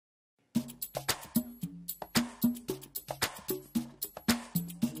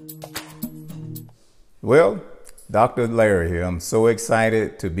Well, Dr. Larry here. I'm so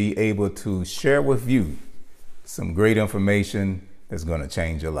excited to be able to share with you some great information that's going to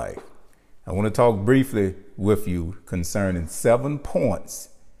change your life. I want to talk briefly with you concerning 7 points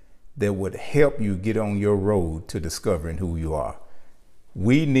that would help you get on your road to discovering who you are.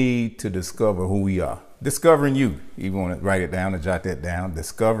 We need to discover who we are. Discovering you. You want to write it down or jot that down.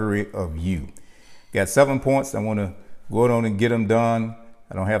 Discovery of you. Got 7 points. I want to go on and get them done.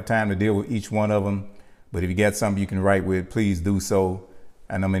 I don't have time to deal with each one of them. But if you got something you can write with, please do so.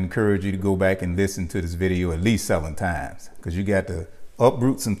 And I'm going to encourage you to go back and listen to this video at least 7 times, because you got to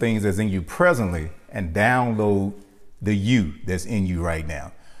uproot some things that's in you presently and download the you that's in you right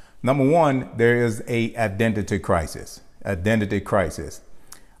now. Number 1, there is a identity crisis. Identity crisis.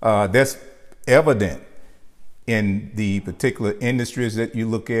 That's evident in the particular industries that you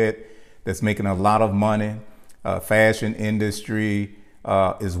look at that's making a lot of money. Fashion industry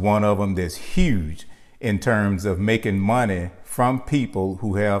is one of them that's huge in terms of making money from people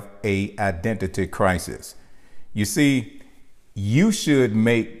who have a identity crisis. You see, you should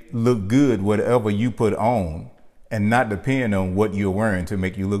look good whatever you put on and not depend on what you're wearing to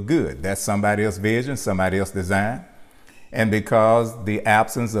make you look good. That's somebody else's vision, somebody else's design. And because the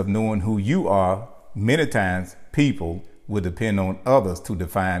absence of knowing who you are, many times people will depend on others to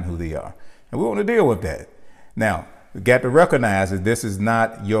define who they are. And we want to deal with that. Now, we got to recognize that this is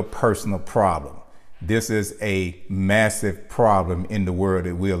not your personal problem. This is a massive problem in the world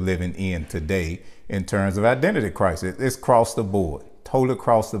that we're living in today in terms of identity crisis. It's across the board, totally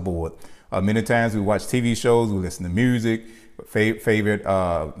across the board. Many times we watch TV shows, we listen to music, favorite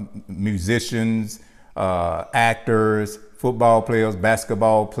musicians, actors, football players,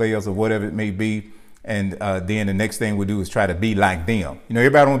 basketball players, or whatever it may be. And then the next thing we do is try to be like them. You know,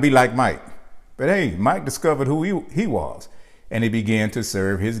 everybody want to be like Mike. But hey, Mike discovered who he was, and he began to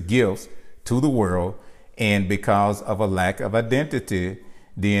serve his gifts to the world. And because of a lack of identity,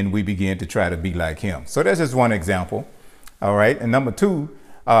 then we begin to try to be like him. So that's just one example. All right. And number 2,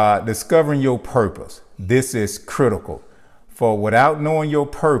 discovering your purpose. This is critical. For without knowing your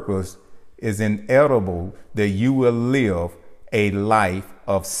purpose, is inevitable that you will live a life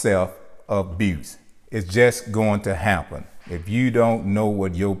of self-abuse. It's just going to happen. If you don't know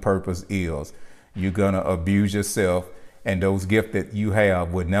what your purpose is, you're going to abuse yourself, and those gifts that you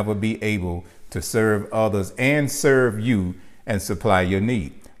have would never be able to serve others and serve you and supply your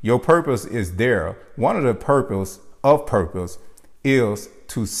need. Your purpose is there. One of the purpose is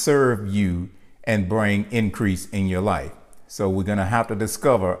to serve you and bring increase in your life. So we're going to have to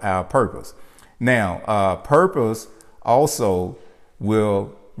discover our purpose. Now, purpose also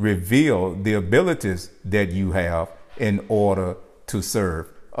will reveal the abilities that you have in order to serve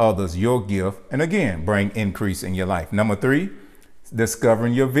others, your gift, and again, bring increase in your life. Number 3,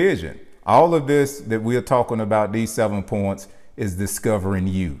 discovering your vision. All of this that we're talking about, these 7 points, is discovering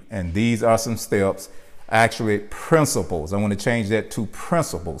you. And these are some steps, actually principles. I want to change that to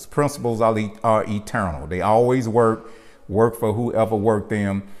principles. Principles are eternal. They always work for whoever worked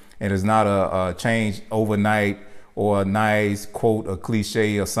them. And it's not a change overnight or a nice quote, a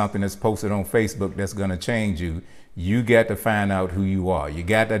cliche or something that's posted on Facebook that's going to change you. You got to find out who you are. You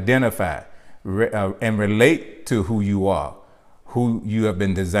got to identify and relate to who you are, who you have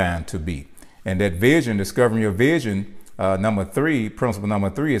been designed to be. And that vision, discovering your vision, number 3, principle number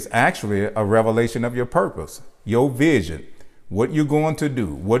 3 is actually a revelation of your purpose, your vision, what you're going to do,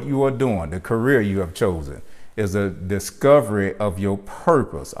 what you are doing, the career you have chosen is a discovery of your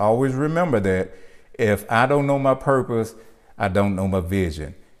purpose. Always remember that if I don't know my purpose, I don't know my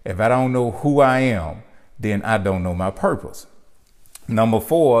vision. If I don't know who I am, then I don't know my purpose. Number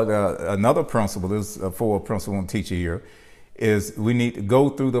 4, another principle, this is a 4 principle I'm teaching here, is we need to go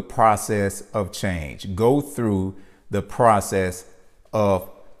through the process of change. Go through the process of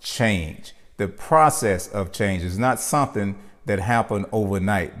change. The process of change is not something that happened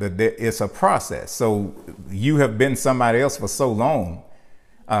overnight, but it's a process. So you have been somebody else for so long,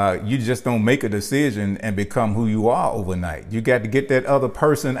 you just don't make a decision and become who you are overnight. You got to get that other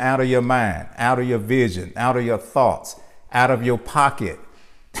person out of your mind, out of your vision, out of your thoughts, out of your pocket.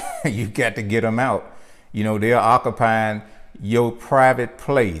 You got to get them out. You know, they're occupying your private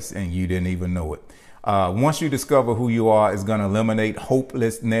place and you didn't even know it. Once you discover who you are, it's going to eliminate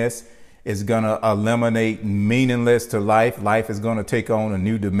hopelessness. It's going to eliminate meaningless to life. Life is going to take on a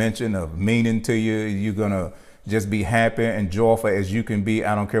new dimension of meaning to you. You're going to just be happy and joyful as you can be.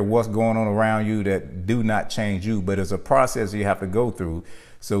 I don't care what's going on around you that do not change you, but it's a process you have to go through.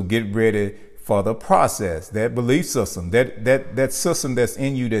 So get ready for the process, that belief system, that system that's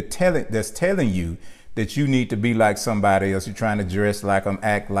in you that's telling you that you need to be like somebody else. You're trying to dress like them,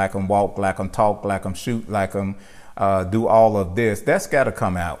 act like them, walk like them, talk like them, shoot like them, do all of this. That's got to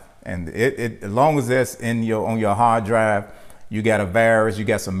come out. And as long as that's on your hard drive, you got a virus, you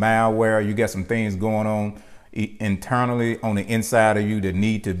got some malware, you got some things going on internally on the inside of you that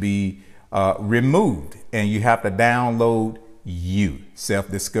need to be removed. And you have to download you,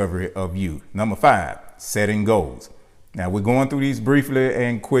 self-discovery of you. Number 5, setting goals. Now, we're going through these briefly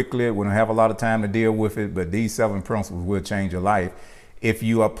and quickly. We don't have a lot of time to deal with it, but these 7 principles will change your life if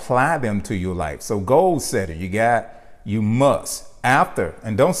you apply them to your life. So goal setting, you must, after,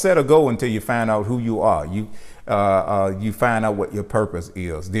 and don't set a goal until you find out who you are. You find out what your purpose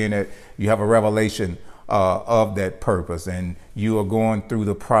is. Then you have a revelation of that purpose, and you are going through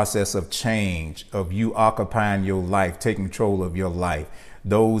the process of change, of you occupying your life, taking control of your life.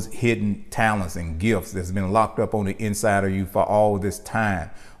 Those hidden talents and gifts that's been locked up on the inside of you for all this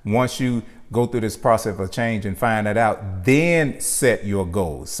time. Once you go through this process of change and find that out, then set your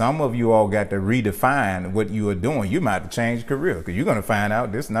goals. Some of you all got to redefine what you are doing. You might have to change career because you're going to find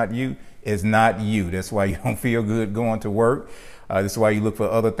out this not you. It's not you. That's why you don't feel good going to work. This is why you look for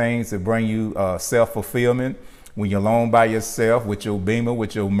other things to bring you self-fulfillment. When you're alone by yourself with your Beamer,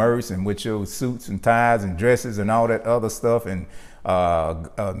 with your Merce, and with your suits and ties and dresses and all that other stuff, and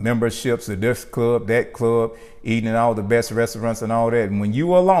memberships of this club, that club, eating at all the best restaurants and all that. And when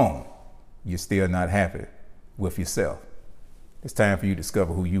you alone, you're still not happy with yourself. It's time for you to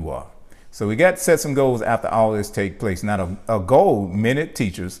discover who you are. So we got to set some goals after all this take place. Now, a goal, many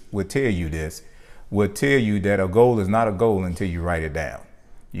teachers would tell you this, would tell you that a goal is not a goal until you write it down.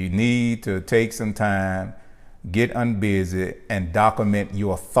 You need to take some time, get unbusy, and document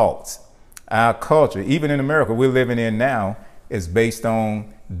your thoughts. Our culture, even in America we're living in now, is based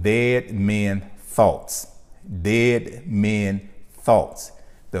on dead men thoughts. Dead men thoughts.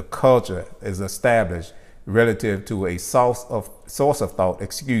 The culture is established relative to a source of thought,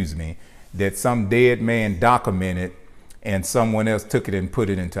 that some dead man documented and someone else took it and put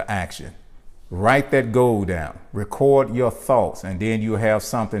it into action. Write that goal down, record your thoughts, and then you have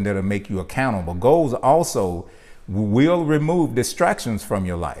something that'll make you accountable. Goals also will remove distractions from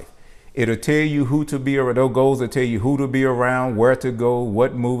your life. It'll tell you who to be around. Those goals will tell you who to be around, where to go,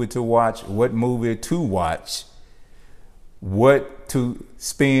 what movie to watch, what to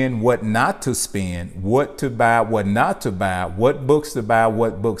spend, what not to spend, what to buy, what not to buy, what books to buy,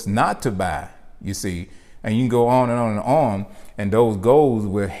 what books not to buy, you see. And you can go on and on and on. And those goals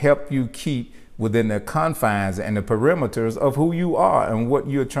will help you keep within the confines and the perimeters of who you are and what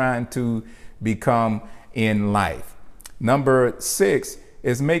you're trying to become in life. Number 6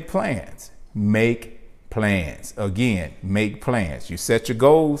 is make plans. Make plans. Again, make plans. You set your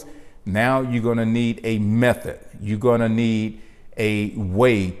goals. Now you're going to need a method. You're going to need a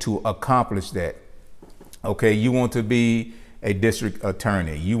way to accomplish that. Okay, you want to be a district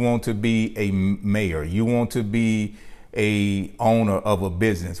attorney. You want to be a mayor. You want to be a owner of a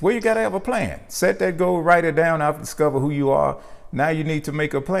business. Well, you got to have a plan. Set that goal, write it down, after discover who you are. Now you need to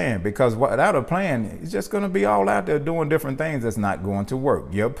make a plan, because without a plan, it's just going to be all out there doing different things that's not going to work.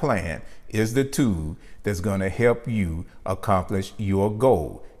 Your plan is the tool that's going to help you accomplish your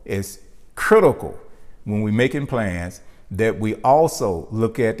goal. It's critical when we're making plans that we also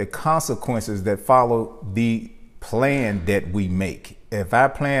look at the consequences that follow the plan that we make. If I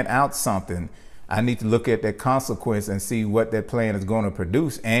plan out something, I need to look at that consequence and see what that plan is going to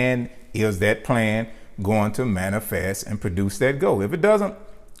produce, and is that plan going to manifest and produce that goal. If it doesn't,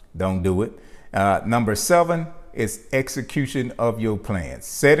 don't do it. Number 7 is execution of your plans.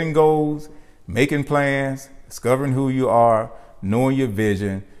 Setting goals, making plans, discovering who you are, knowing your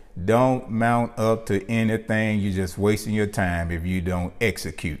vision. Don't mount up to anything. You're just wasting your time if you don't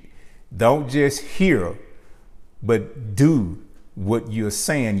execute. Don't just hear, but do what you're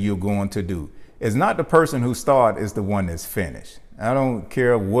saying you're going to do. It's not the person who started is the one that's finished. I don't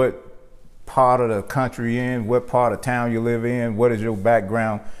care what part of the country you're in, what part of town you live in, what is your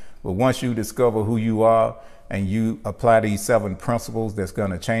background. But once you discover who you are and you apply these 7 principles that's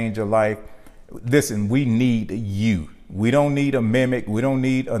going to change your life, listen, we need you. We don't need a mimic. We don't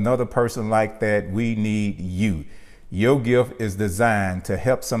need another person like that. We need you. Your gift is designed to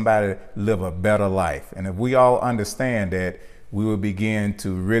help somebody live a better life. And if we all understand that, we will begin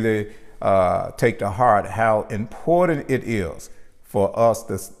to really take to heart how important it is for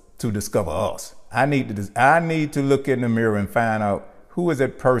us to discover us. I need to look in the mirror and find out who is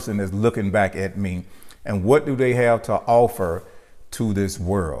that person that's looking back at me, and what do they have to offer to this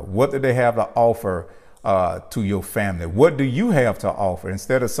world? What do they have to offer to your family? What do you have to offer?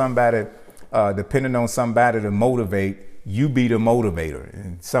 Instead of somebody depending on somebody to motivate, you be the motivator,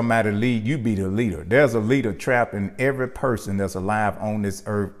 and somebody lead, you be the leader. There's a leader trapped in every person that's alive on this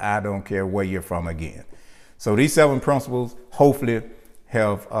earth. I don't care where you're from again. So these 7 principles hopefully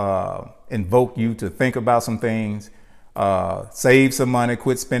have invoked you to think about some things, save some money,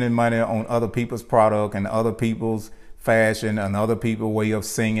 quit spending money on other people's product and other people's fashion and other people's way of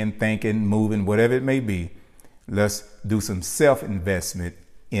singing, thinking, moving, whatever it may be. Let's do some self-investment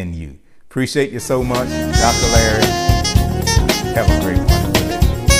in you. Appreciate you so much, Dr. Larry. Have a great one.